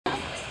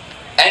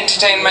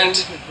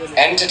entertainment,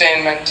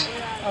 entertainment,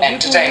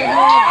 entertainment.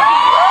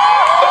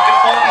 But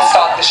before we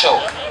start the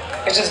show,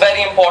 it is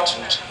very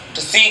important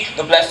to seek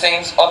the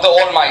blessings of the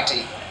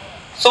Almighty.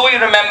 So we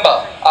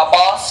remember our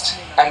past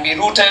and be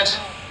rooted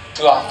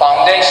to our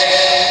foundation.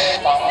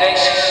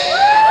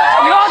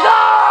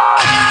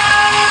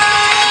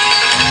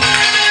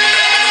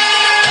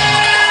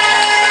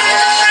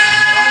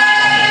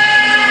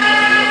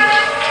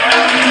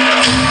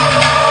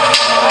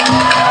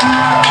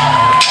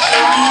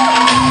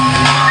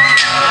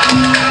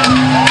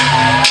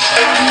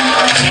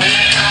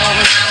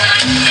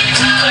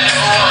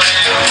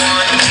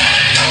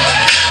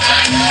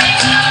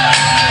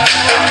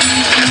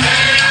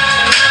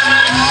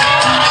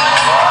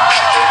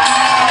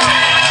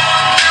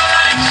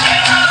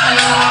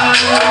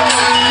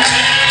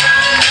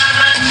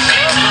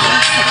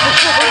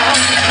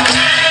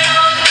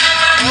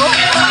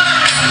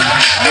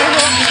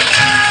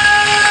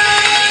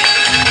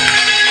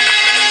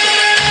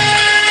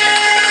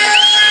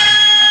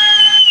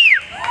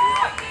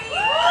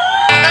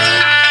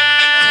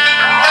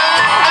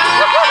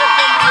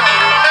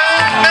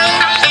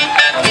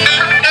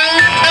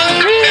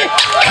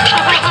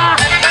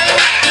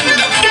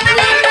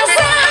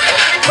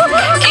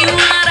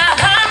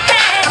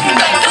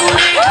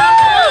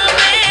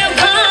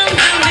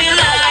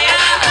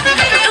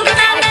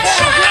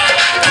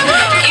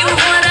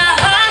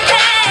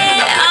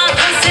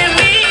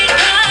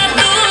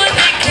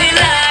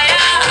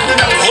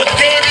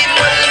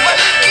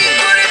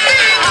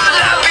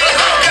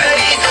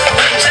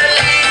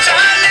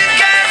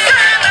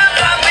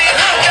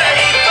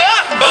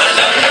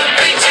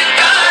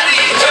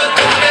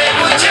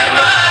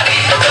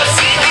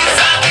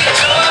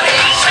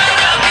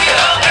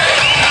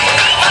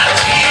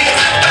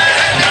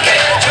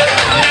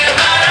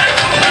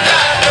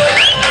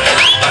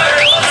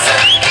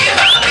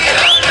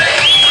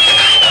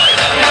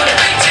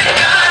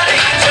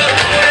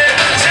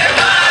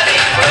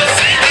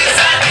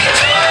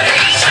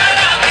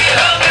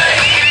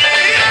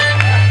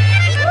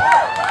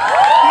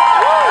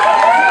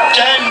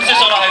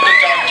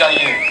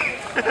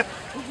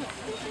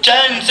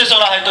 चैन से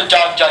सोना है तो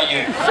जाग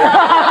जाइए।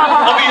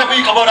 अभी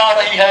अभी खबर आ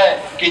रही है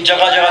कि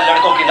जगह जगह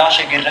लड़कों की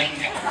लाशें गिर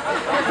रही हैं।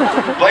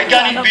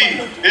 वैज्ञानिक भी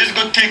इस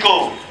गुत्थी को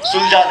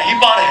सुलझा नहीं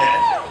पा रहे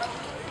हैं,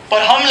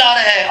 पर हम ला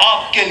रहे हैं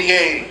आपके लिए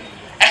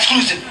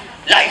एक्सक्लूसिव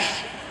लाइव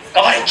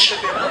कवरेज।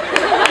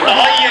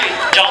 आइए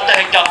जानते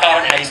हैं क्या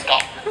कारण है इसका।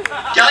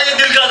 क्या ये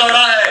दिल का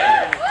दौरा है,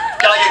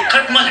 क्या ये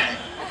खटमल है,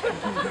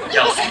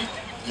 या फिर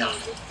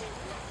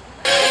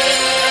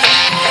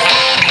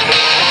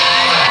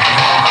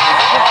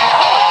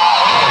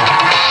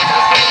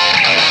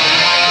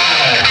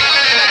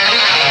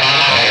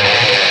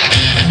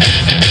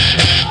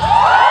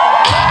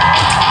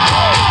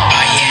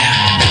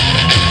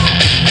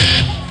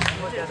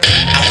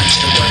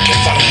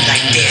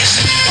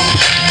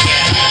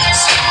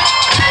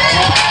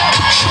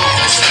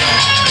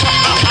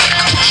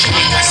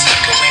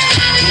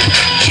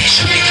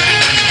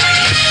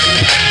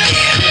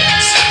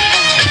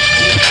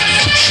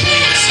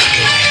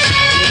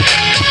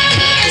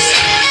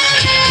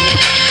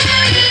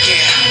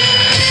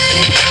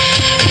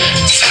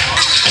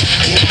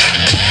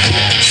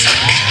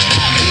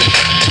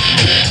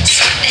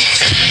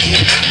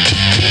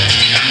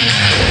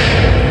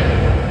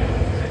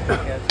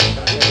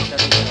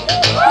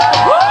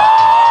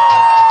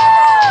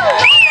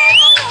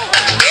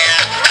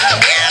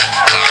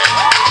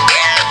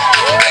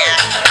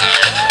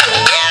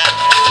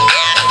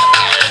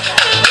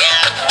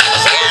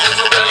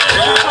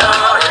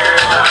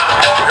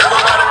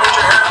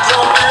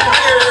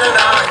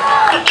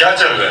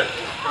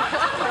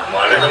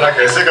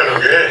कैसे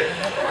करोगे?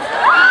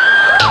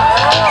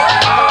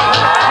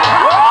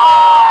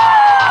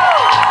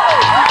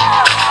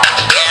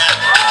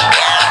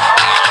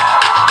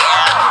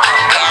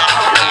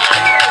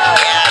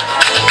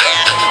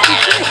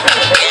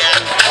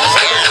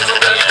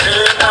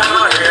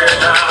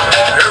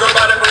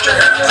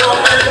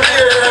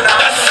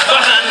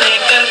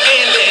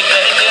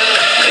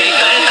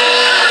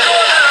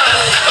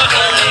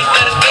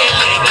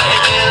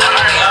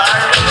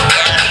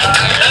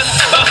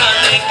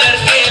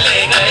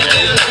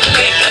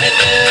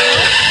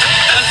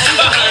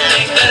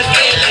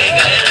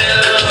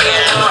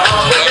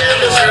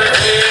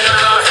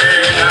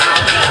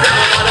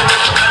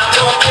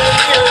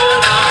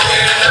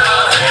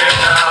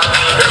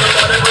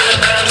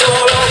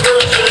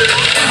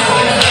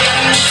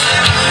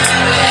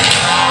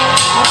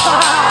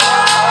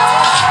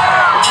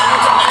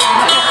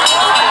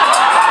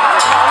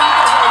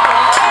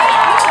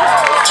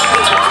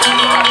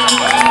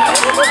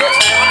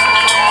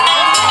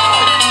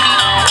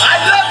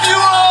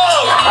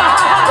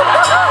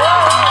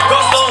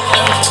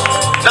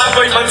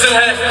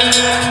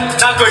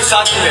 ना कोई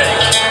साथी है।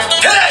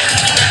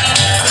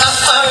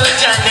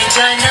 जाने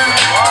जाना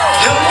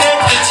ढूंढे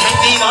तुझे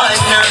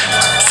दीवाना,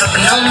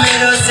 सपनों में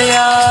रोज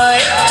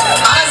आए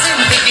आ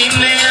जिंदगी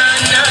में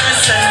आना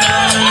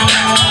सनम।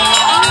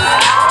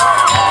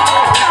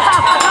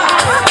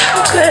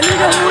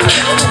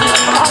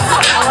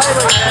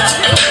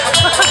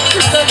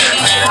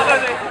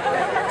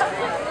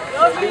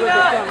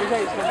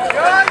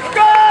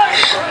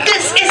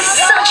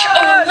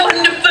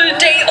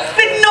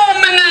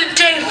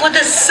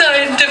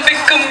 scientific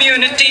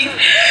community,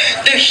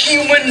 the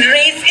human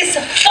race is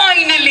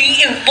finally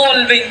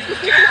evolving.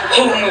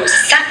 Homo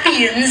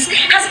sapiens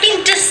has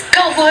been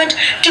discovered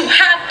to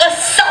have a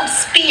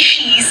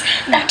subspecies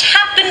that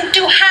happen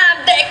to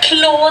have their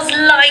claws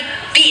like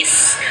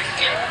this.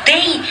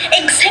 They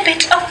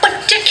exhibit a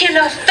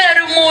particular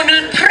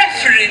pheromonal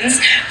preference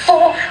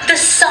for the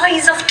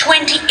size of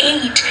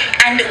 28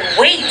 and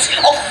weight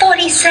of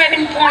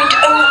 47.00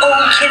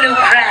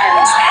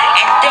 kilograms.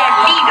 And their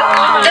leader,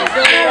 the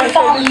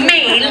alpha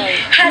male,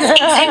 has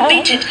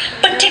exhibited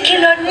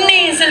particular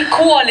nasal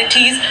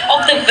qualities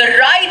of the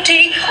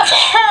variety of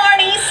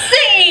Harney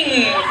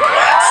Singh.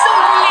 So,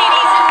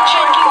 ladies and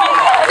gentlemen,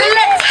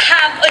 let's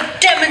have a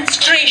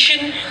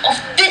demonstration of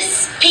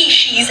this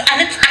species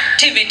and its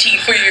activity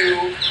for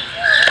you.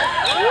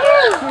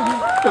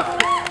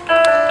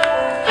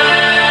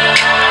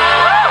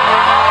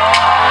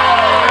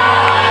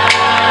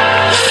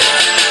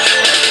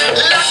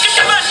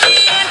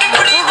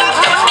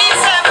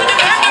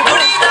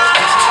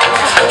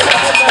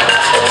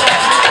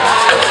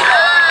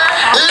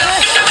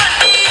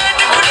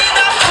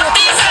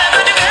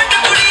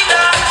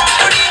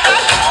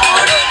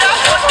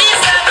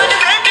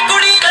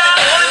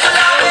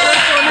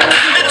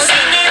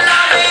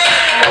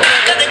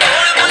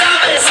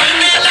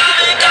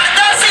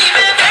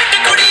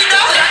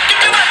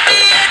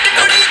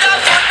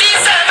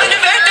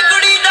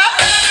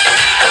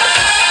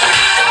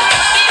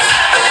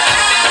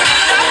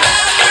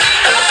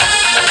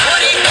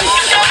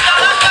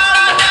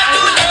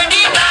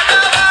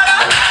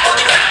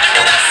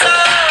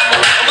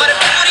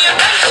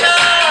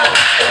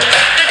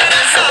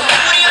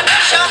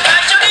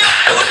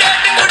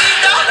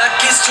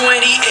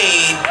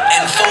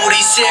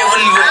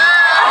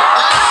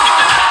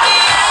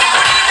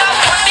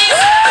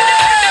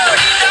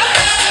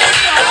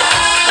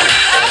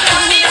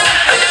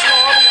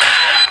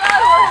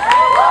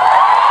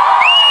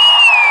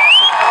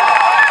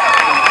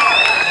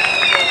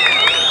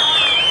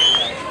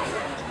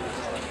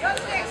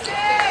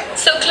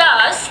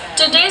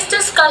 Today's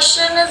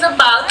discussion is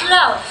about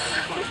love.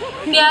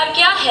 प्यार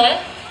क्या है,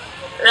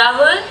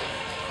 Rahul?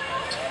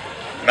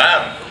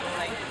 Ma'am,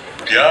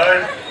 प्यार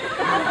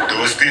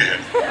दोस्ती है.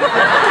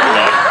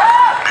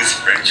 Love is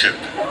friendship.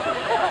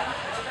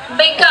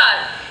 बेकार,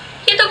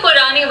 ये तो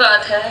पुरानी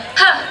बात है.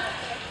 हाँ.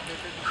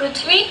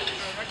 पृथ्वी,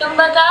 तुम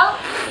बताओ.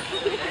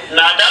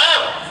 मैडम,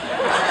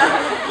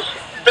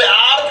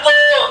 प्यार तो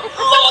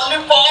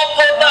लॉलीपॉप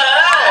होता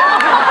है.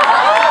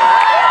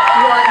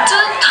 What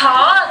a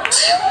thought!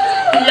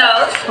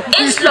 Love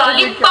is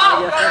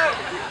lollipop.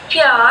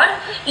 प्यार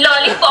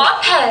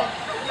lollipop है.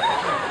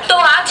 तो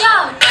आ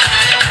जाओ.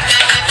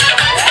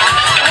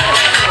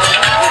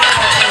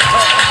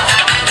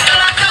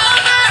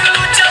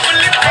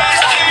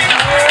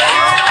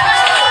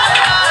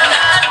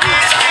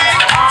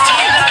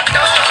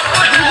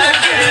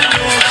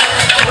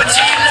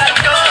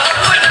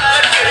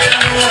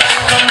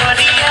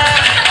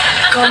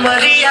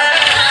 कमरिया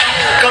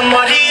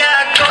कमरिया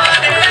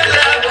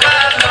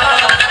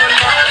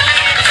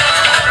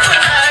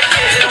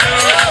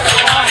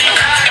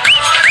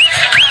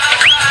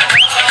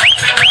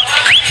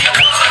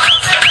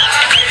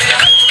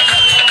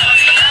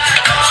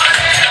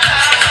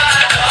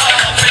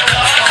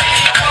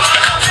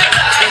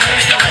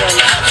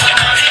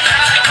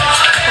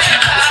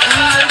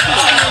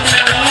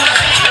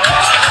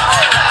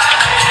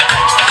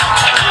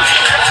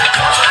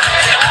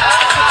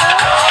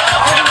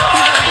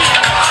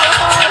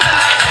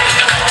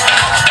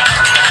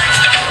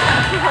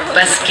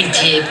बस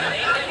कीजिए,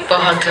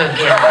 बहुत हो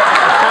गया.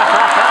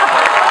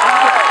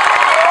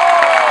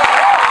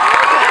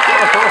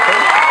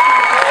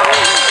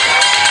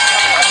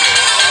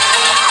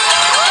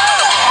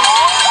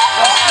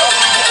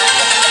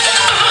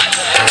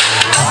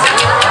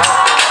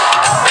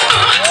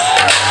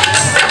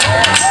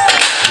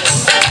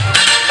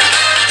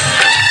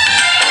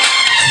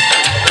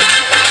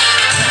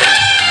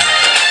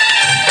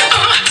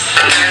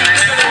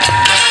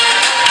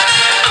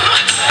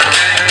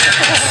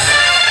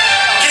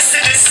 किस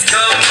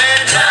डिस्को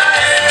में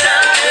जाए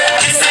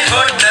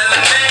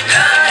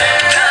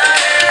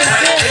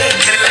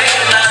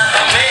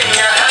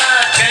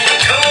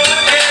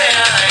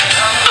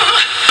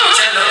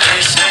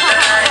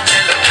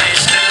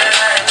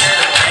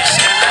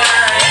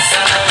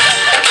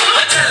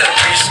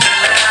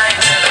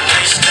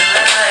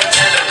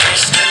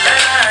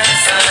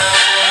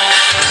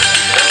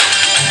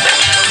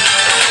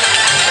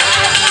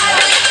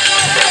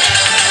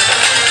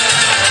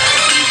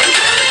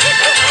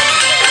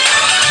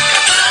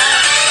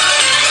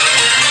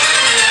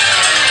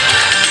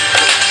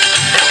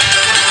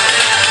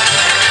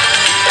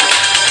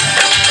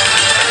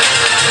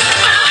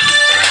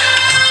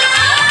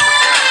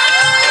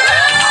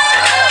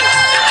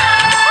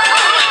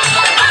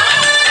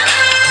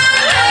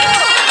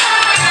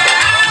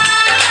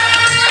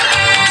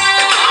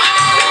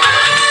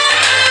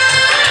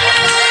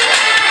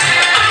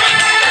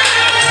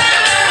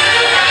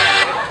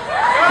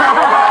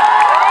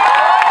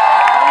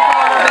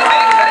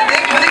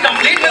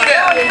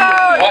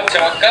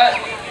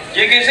चमत्कार,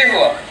 ये कैसे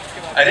हुआ?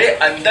 अरे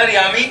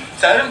अंतर्यामी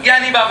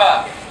सर्वज्ञानी बाबा।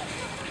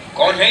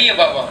 कौन है ये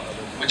बाबा,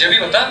 मुझे भी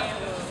बता।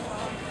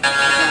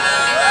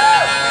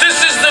 This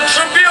is the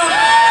tribute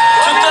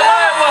to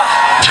Dalaiwa.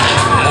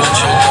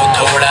 मुझको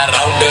थोड़ा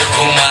राउंड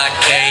घुमा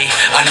के,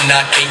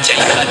 अन्ना के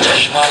जैसा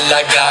चश्मा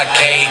लगा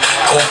के,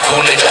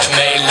 कोकोनट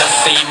में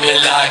लस्सी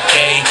मिला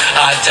के,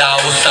 आ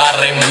जाओ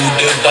सारे मूड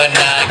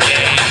बना के।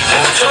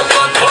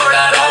 मुझको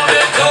थोड़ा राउंड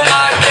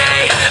घुमा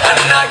के,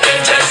 अन्ना के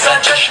जैसा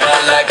चश्मा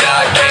लगा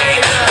के,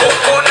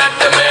 कोकोनट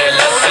में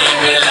लस्सी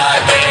मिला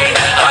के,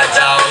 आ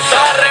जाओ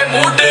सारे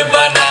मूड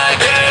बना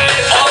के।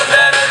 All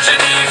the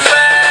Rajini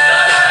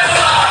fans,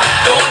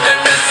 don't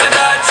miss the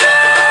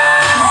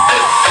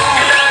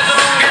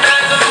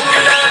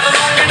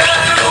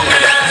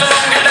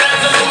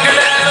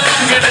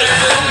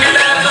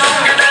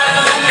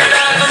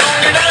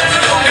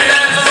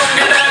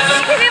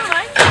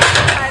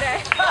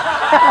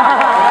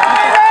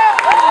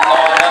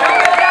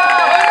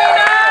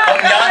हम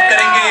याद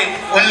करेंगे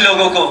उन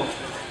लोगों को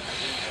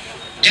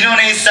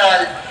जिन्होंने इस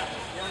साल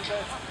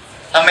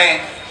हमें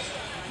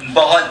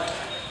बहुत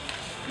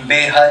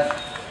बेहद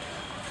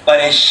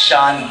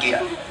परेशान किया।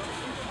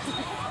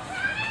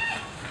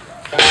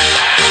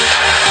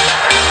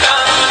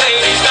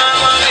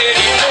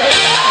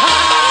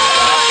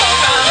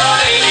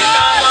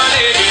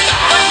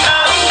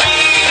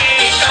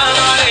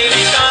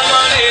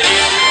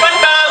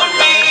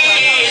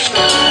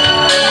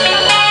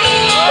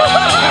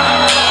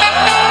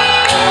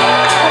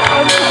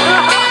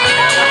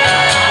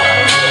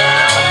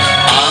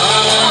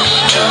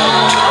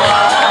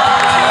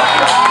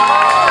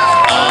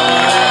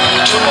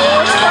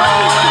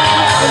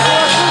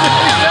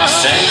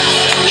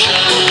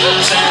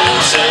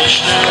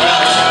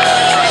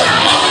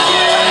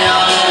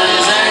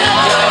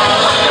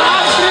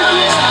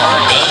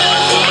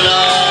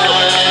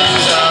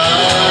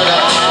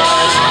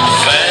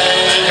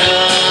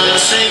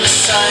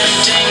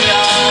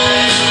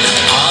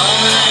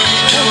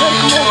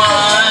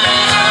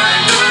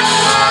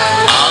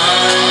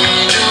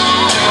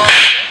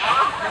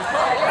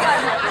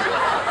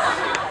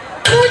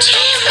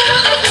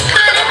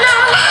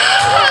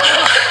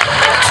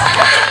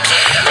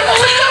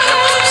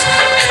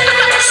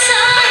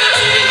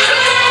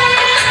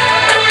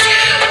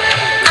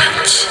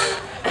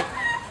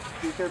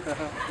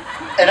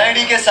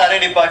 एनआईडी के सारे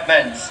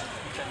डिपार्टमेंट्स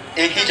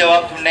एक ही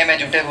जवाब ढूंढने में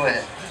जुटे हुए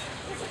हैं।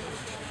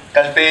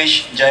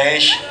 कल्पेश,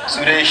 जयेश,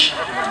 सुरेश,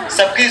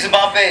 सबकी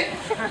जुबान पे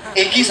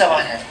एक ही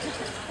सवाल है।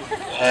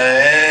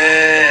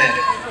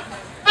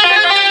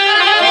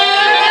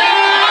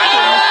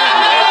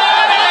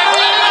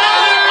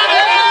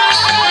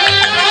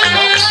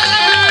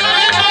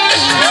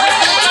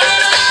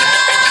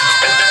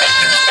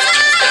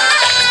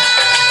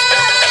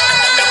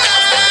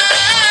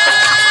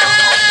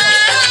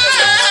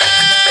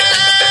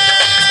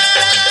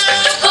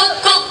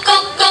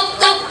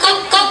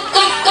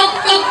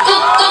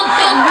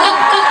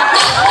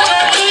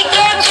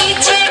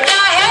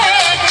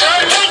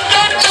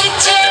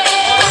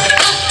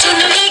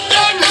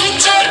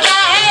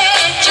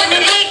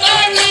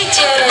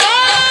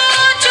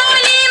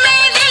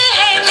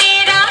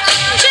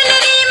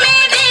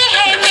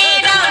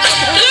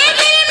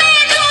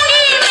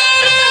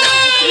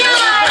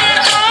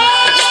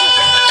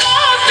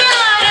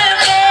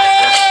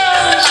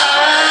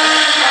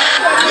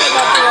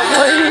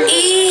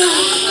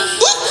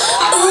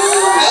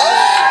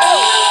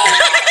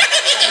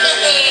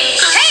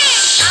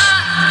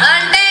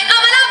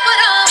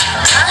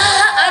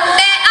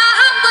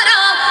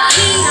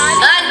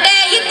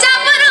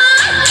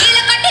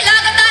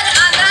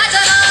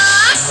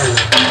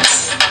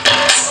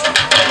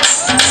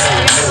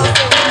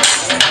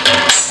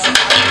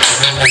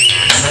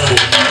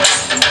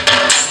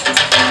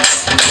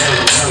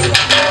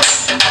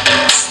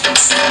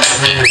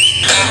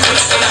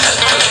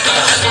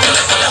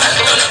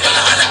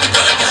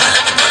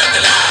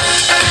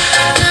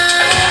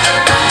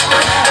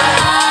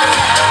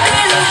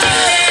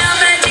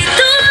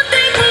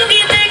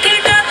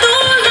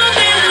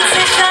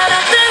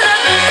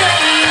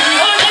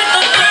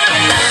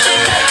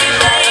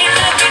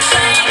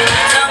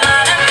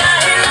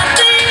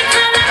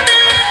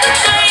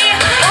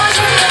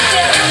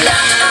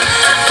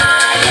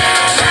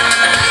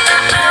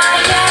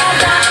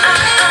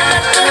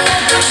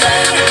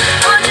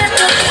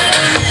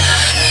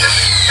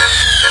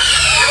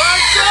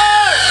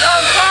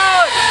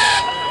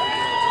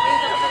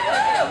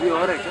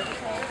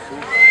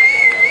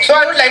 So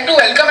I would like to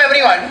welcome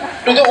everyone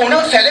to the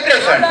Onam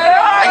celebration.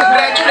 I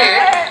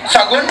congratulate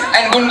Sagun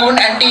and Gungun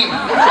and team.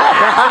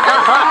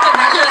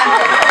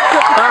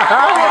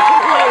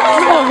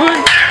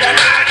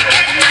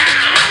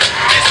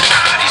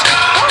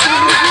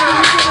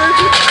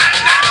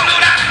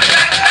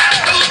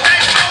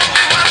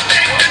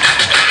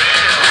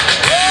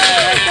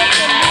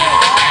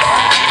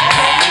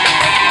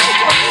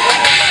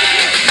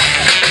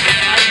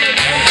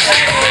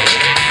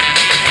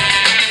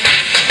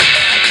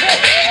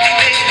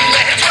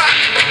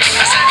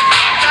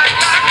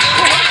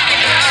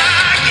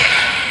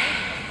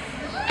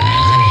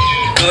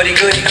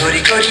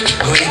 गोरी गोरी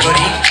गोरी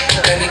गोरी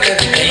कभी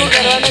कभी कहीं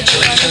कहीं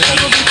चोरी चोरी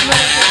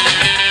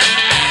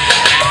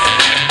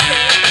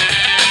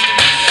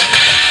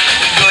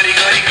गोरी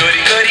गोरी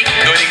गोरी गोरी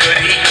गोरी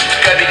गोरी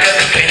कभी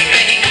कभी कहीं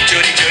कहीं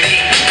चोरी चोरी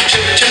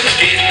छुप छुप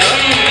के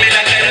तुम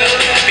मिला करो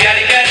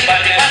प्यारी प्यारी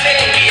बातें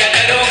बातें किया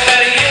करो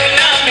पर यूं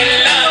ना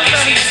मिलना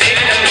किसी से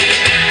कभी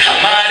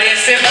हमारे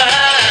सिवा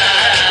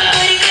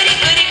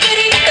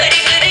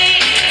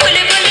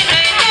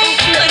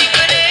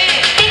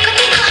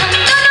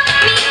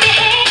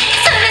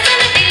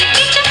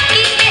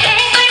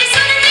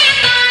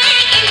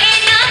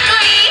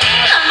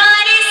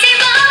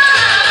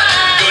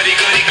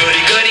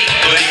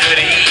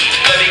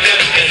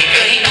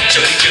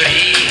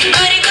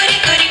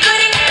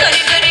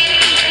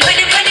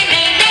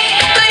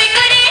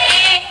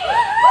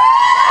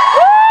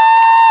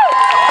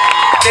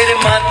तेरे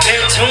माथे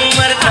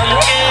झूमर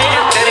थमके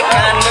तेरे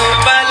कानों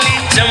वाली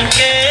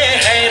चमके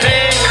है रे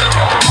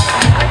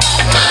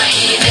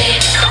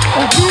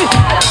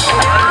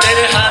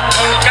तेरे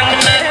हाथों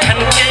कंगना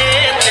खनके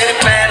तेरे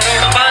पैरों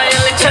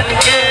पायल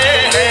छनके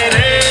है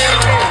रे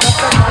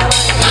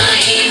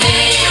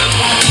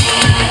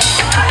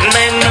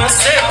नैनों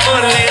से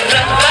बोले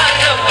रब्बा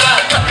रब्बा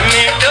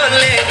में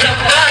डोले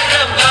रब्बा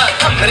रब्बा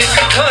अमृत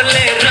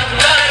खोले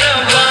रब्बा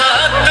रब्बा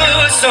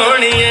तू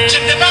सोनिए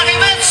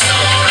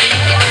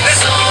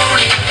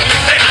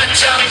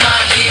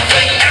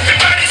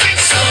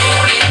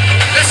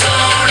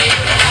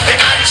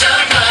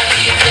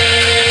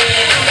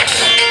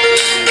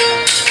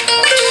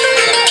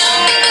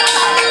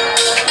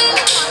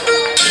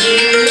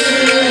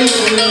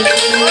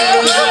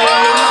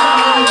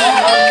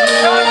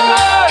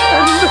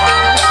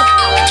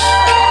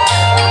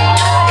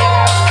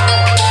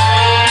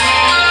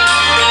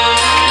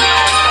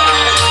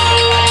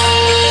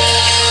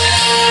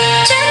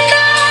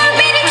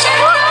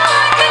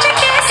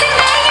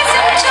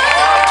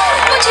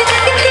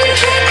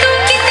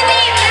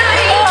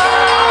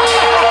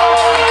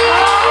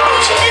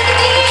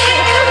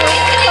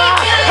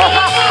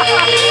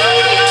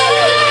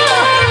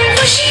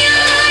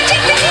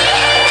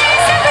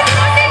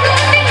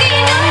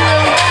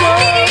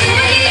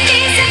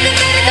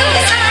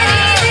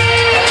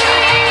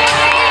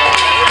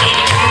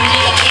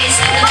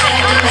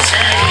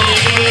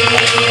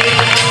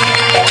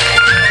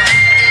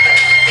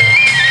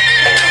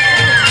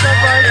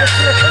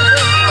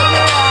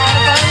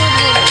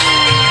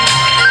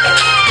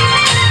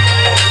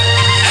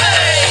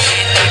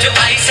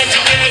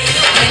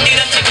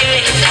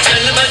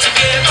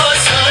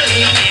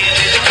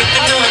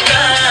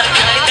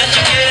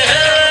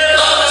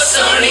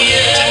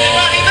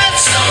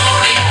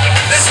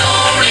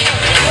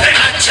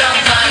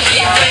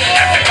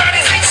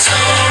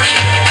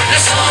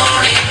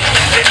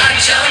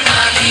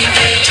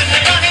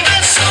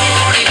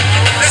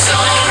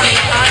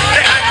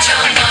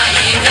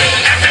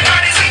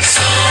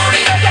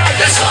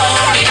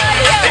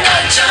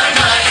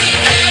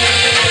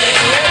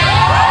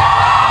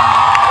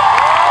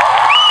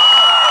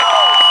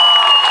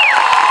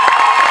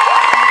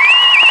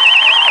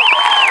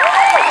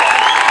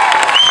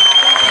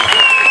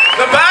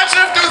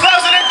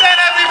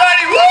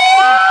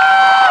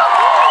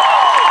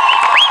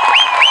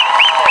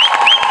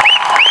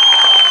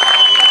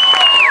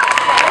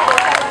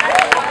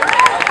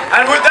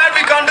And with that,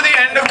 we come to the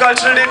end of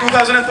Cultural Day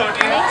 2013.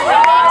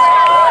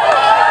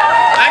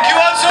 Thank you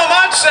all so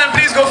much, and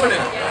please go for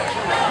dinner.